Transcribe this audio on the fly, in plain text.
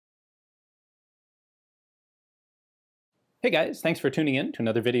Hey guys, thanks for tuning in to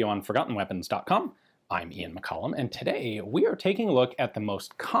another video on ForgottenWeapons.com. I'm Ian McCollum, and today we are taking a look at the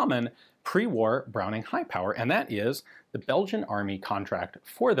most common pre-war Browning high power, and that is the Belgian Army contract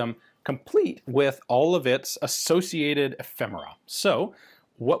for them, complete with all of its associated ephemera. So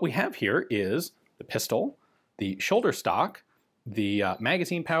what we have here is the pistol, the shoulder stock, the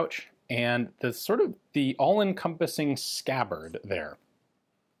magazine pouch, and the all-encompassing scabbard there.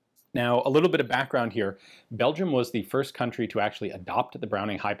 Now, a little bit of background here. Belgium was the first country to actually adopt the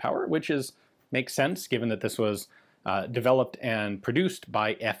Browning high power, which makes sense given that this was developed and produced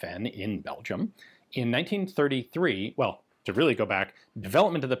by FN in Belgium. In 1933, well, to really go back,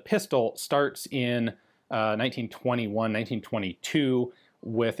 development of the pistol starts in 1921, 1922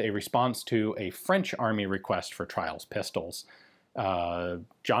 with a response to a French Army request for trials pistols.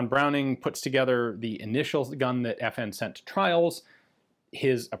 John Browning puts together the initial gun that FN sent to trials.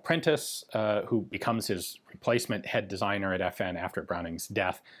 His apprentice, who becomes his replacement head designer at FN after Browning's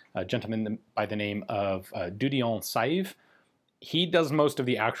death, a gentleman by the name of Dieudonné Saive, he does most of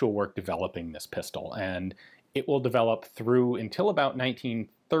the actual work developing this pistol, and it will develop through until about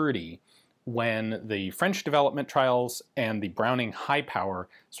 1930, when the French development trials and the Browning high power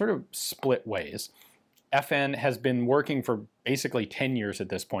sort of split ways. FN has been working for basically 10 years at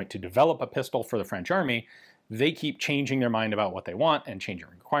this point to develop a pistol for the French Army. They keep changing their mind about what they want and changing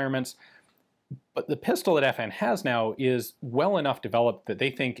requirements. But the pistol that FN has now is well enough developed that they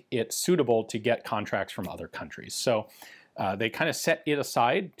think it's suitable to get contracts from other countries. So they kind of set it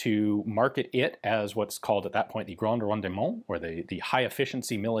aside to market it as what's called at that point the Grand Rendement, or the high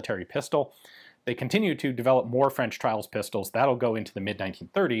efficiency military pistol. They continue to develop more French trials pistols. That'll go into the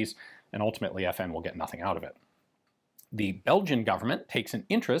mid-1930s, and ultimately FN will get nothing out of it. The Belgian government takes an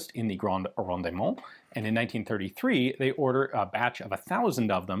interest in the Grand Rendement, and in 1933 they order a batch of 1,000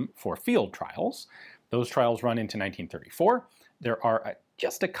 of them for field trials. Those trials run into 1934. There are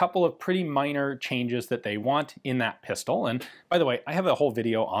just a couple of pretty minor changes that they want in that pistol, and by the way, I have a whole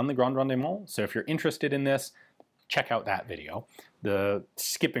video on the Grand Rendement, so if you're interested in this, check out that video.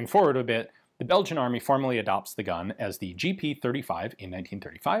 Skipping forward a bit, the Belgian Army formally adopts the gun as the GP-35 in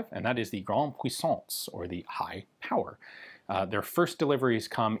 1935, and that is the Grande Puissance, or the high power. Their first deliveries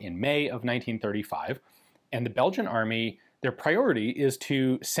come in May of 1935, and the Belgian Army, their priority is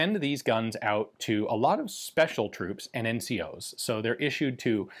to send these guns out to a lot of special troops and NCOs. So they're issued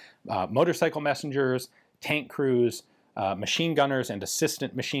to motorcycle messengers, tank crews, machine gunners and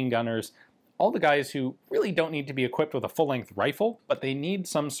assistant machine gunners, all the guys who really don't need to be equipped with a full-length rifle, but they need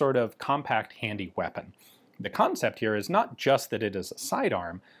some sort of compact, handy weapon. The concept here is not just that it is a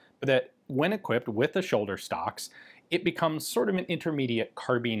sidearm, but that when equipped with the shoulder stocks, it becomes sort of an intermediate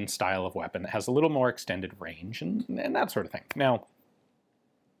carbine style of weapon that has a little more extended range and that sort of thing. Now,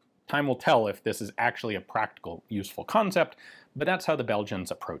 time will tell if this is actually a practical, useful concept, but that's how the Belgians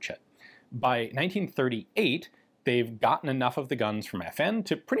approach it. By 1938, they've gotten enough of the guns from FN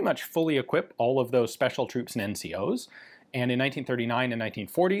to pretty much fully equip all of those special troops and NCOs. And in 1939 and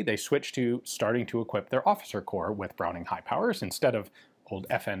 1940, they switched to starting to equip their officer corps with Browning high powers instead of old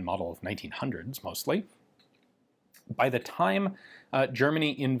FN model of 1900s mostly. By the time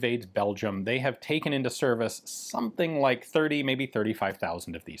Germany invades Belgium, they have taken into service something like 30, maybe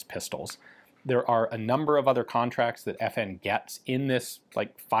 35,000 of these pistols. There are a number of other contracts that FN gets in this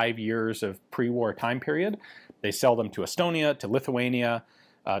 5 years of pre-war time period. They sell them to Estonia, to Lithuania,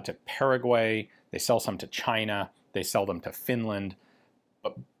 to Paraguay. They sell some to China. They sell them to Finland.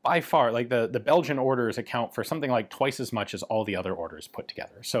 But by far, the Belgian orders account for something like twice as much as all the other orders put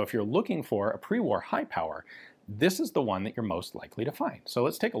together. So if you're looking for a pre-war high power, this is the one that you're most likely to find. So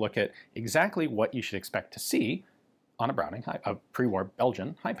let's take a look at exactly what you should expect to see on a pre-war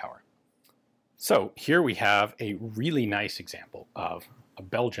Belgian high power. So here we have a really nice example of a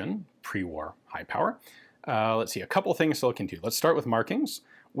Belgian pre-war high power. Let's see, a couple things to look into. Let's start with markings.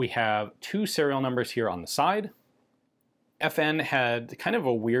 We have 2 serial numbers here on the side. FN had kind of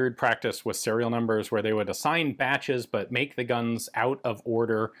a weird practice with serial numbers where they would assign batches but make the guns out of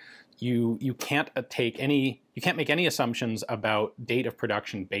order. You can't make any assumptions about date of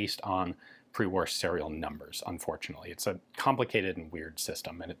production based on pre-war serial numbers, unfortunately. It's a complicated and weird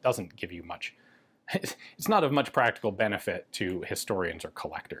system, and it doesn't give you much. It's not of much practical benefit to historians or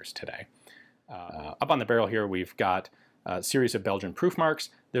collectors today. Up on the barrel here, we've got a series of Belgian proof marks.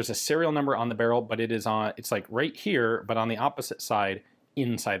 There's a serial number on the barrel, but it's like right here, but on the opposite side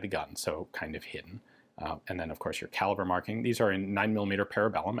inside the gun, so kind of hidden. And then, of course, your caliber marking. These are in 9mm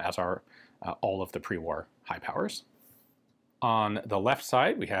parabellum, as are all of the pre-war high powers. On the left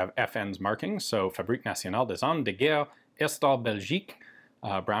side, we have FN's markings, so Fabrique National des Armes de Guerre, Est Belgique,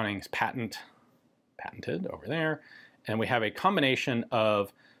 Browning's patented over there. And we have a combination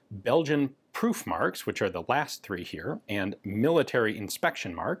of Belgian proof marks, which are the last three here, and military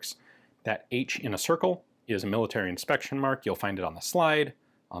inspection marks. That H in a circle is a military inspection mark. You'll find it on the slide,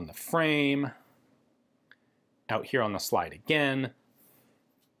 on the frame, out here on the slide again,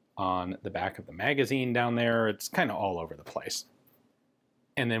 on the back of the magazine down there. It's kind of all over the place.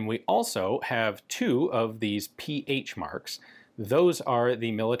 And then we also have two of these PH marks. Those are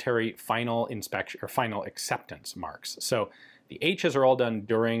the military final inspection or final acceptance marks. So the H's are all done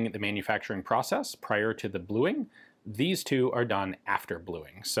during the manufacturing process prior to the bluing. These two are done after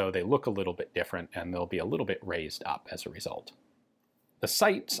bluing, so they look a little bit different and they'll be a little bit raised up as a result. The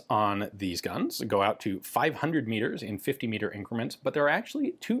sights on these guns go out to 500 meters in 50-meter increments, but there are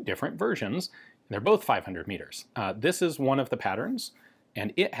actually two different versions. They're both 500 meters. This is one of the patterns,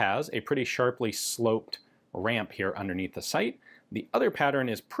 and it has a pretty sharply sloped ramp here underneath the sight. The other pattern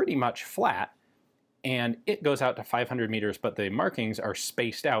is pretty much flat, and it goes out to 500 meters, but the markings are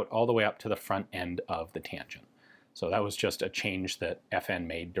spaced out all the way up to the front end of the tangent. So that was just a change that FN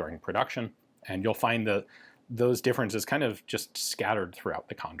made during production, and you'll find those differences kind of just scattered throughout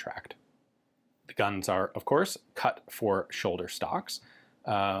the contract. The guns are, of course, cut for shoulder stocks.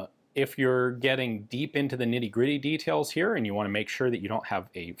 If you're getting deep into the nitty-gritty details here and you want to make sure that you don't have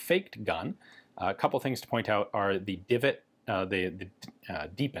a faked gun, a couple things to point out are the divot, the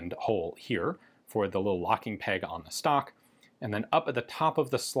deepened hole here for the little locking peg on the stock, and then up at the top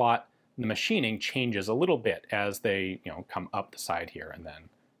of the slot, the machining changes a little bit as they come up the side here and then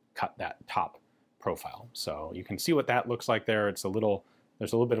cut that top profile. So you can see what that looks like there. There's a little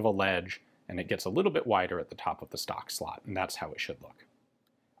bit of a ledge, and it gets a little bit wider at the top of the stock slot, and that's how it should look.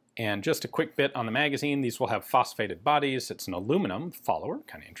 And just a quick bit on the magazine, these will have phosphated bodies. It's an aluminum follower,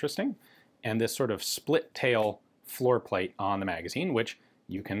 kind of interesting, and this sort of split tail floor plate on the magazine, which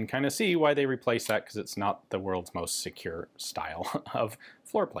you can kind of see why they replaced that, because it's not the world's most secure style of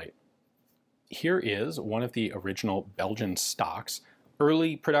floor plate. Here is one of the original Belgian stocks.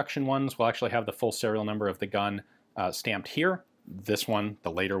 Early production ones will actually have the full serial number of the gun stamped here. This one,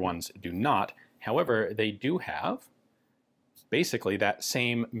 the later ones, do not. However, they do have basically that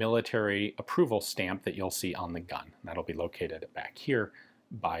same military approval stamp that you'll see on the gun. That'll be located back here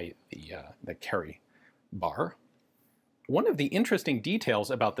by the carry bar. One of the interesting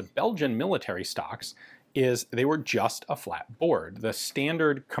details about the Belgian military stocks is they were just a flat board. The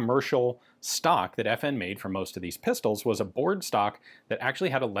standard commercial stock that FN made for most of these pistols was a board stock that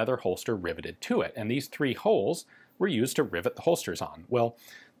actually had a leather holster riveted to it, and these three holes were used to rivet the holsters on. Well,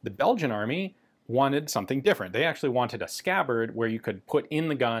 the Belgian Army wanted something different. They actually wanted a scabbard where you could put in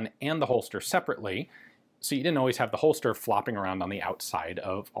the gun and the holster separately, so you didn't always have the holster flopping around on the outside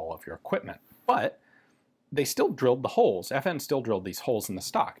of all of your equipment. But they still drilled the holes. FN still drilled these holes in the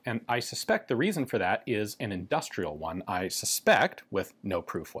stock, and I suspect the reason for that is an industrial one. I suspect, with no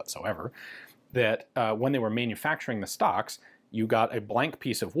proof whatsoever, that when they were manufacturing the stocks, you got a blank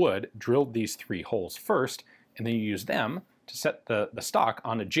piece of wood, drilled these three holes first, and then you used them to set the stock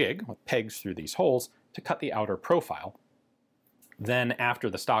on a jig with pegs through these holes to cut the outer profile. Then after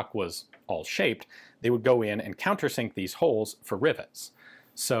the stock was all shaped, they would go in and countersink these holes for rivets.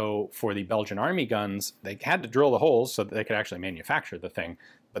 So for the Belgian Army guns, they had to drill the holes so that they could actually manufacture the thing,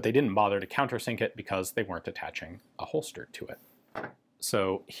 but they didn't bother to countersink it because they weren't attaching a holster to it.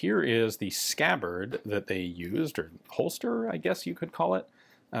 So here is the scabbard that they used, or holster, I guess you could call it.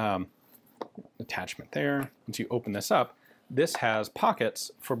 Attachment there. Once you open this up, this has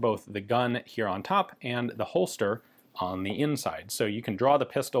pockets for both the gun here on top and the holster on the inside. So you can draw the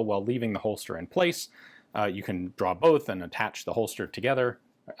pistol while leaving the holster in place. You can draw both and attach the holster together,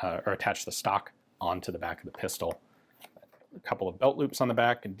 or attach the stock onto the back of the pistol. A couple of belt loops on the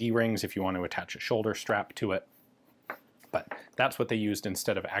back, and D-rings if you want to attach a shoulder strap to it. But that's what they used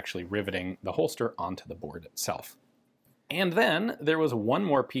instead of actually riveting the holster onto the board itself. And then there was one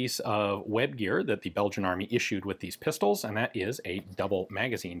more piece of web gear that the Belgian Army issued with these pistols, and that is a double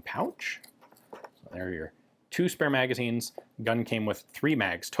magazine pouch. So there are your two spare magazines. Gun came with 3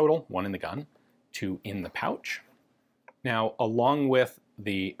 mags total, 1 in the gun, 2 in the pouch. Now, along with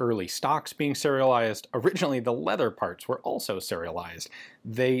the early stocks being serialized, originally the leather parts were also serialized.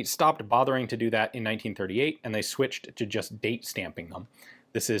 They stopped bothering to do that in 1938, and they switched to just date stamping them.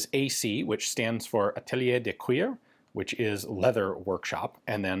 This is AC, which stands for Atelier de Cuir, which is leather workshop,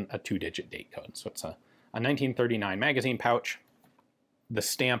 and then a 2-digit date code. So it's a 1939 magazine pouch. The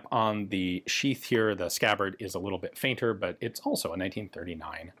stamp on the sheath here, the scabbard, is a little bit fainter, but it's also a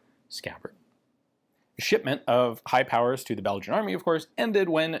 1939 scabbard. Shipment of high powers to the Belgian Army, of course, ended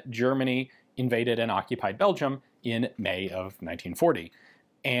when Germany invaded and occupied Belgium in May of 1940.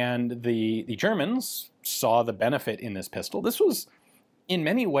 And the Germans saw the benefit in this pistol. This was, in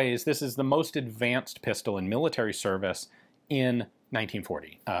many ways, this is the most advanced pistol in military service in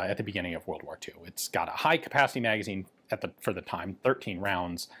 1940, at the beginning of World War II. It's got a high-capacity magazine for the time, 13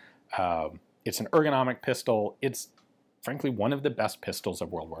 rounds. It's an ergonomic pistol. It's, frankly, one of the best pistols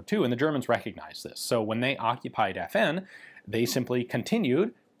of World War II, and the Germans recognized this. So when they occupied FN, they simply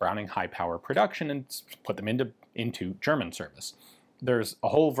continued Browning high-power production and put them into German service. There's a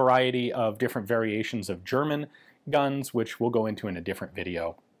whole variety of different variations of German guns, which we'll go into in a different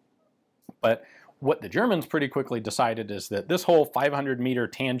video. But what the Germans pretty quickly decided is that this whole 500-meter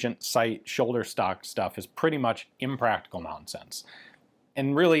tangent sight shoulder stock stuff is pretty much impractical nonsense.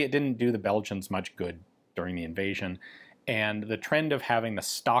 And really, it didn't do the Belgians much good during the invasion. And the trend of having the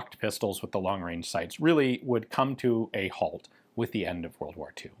stocked pistols with the long-range sights really would come to a halt with the end of World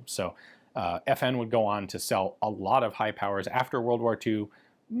War II. So FN would go on to sell a lot of high powers after World War II,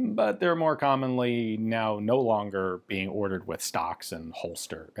 but they're more commonly now no longer being ordered with stocks and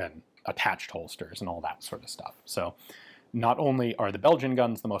holster and attached holsters and all that sort of stuff. So not only are the Belgian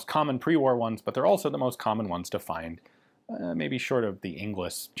guns the most common pre-war ones, but they're also the most common ones to find, maybe short of the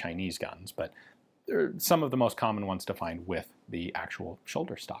English Chinese guns, but they're some of the most common ones to find with the actual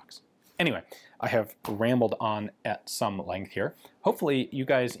shoulder stocks. Anyway, I have rambled on at some length here. Hopefully you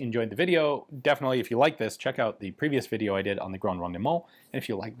guys enjoyed the video. Definitely, if you like this, check out the previous video I did on the Grand Rendement. And if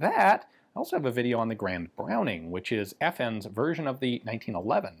you like that, I also have a video on the Grand Browning, which is FN's version of the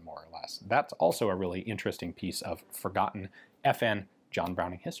 1911, more or less. That's also a really interesting piece of forgotten FN John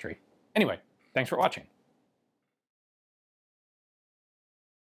Browning history. Anyway, thanks for watching.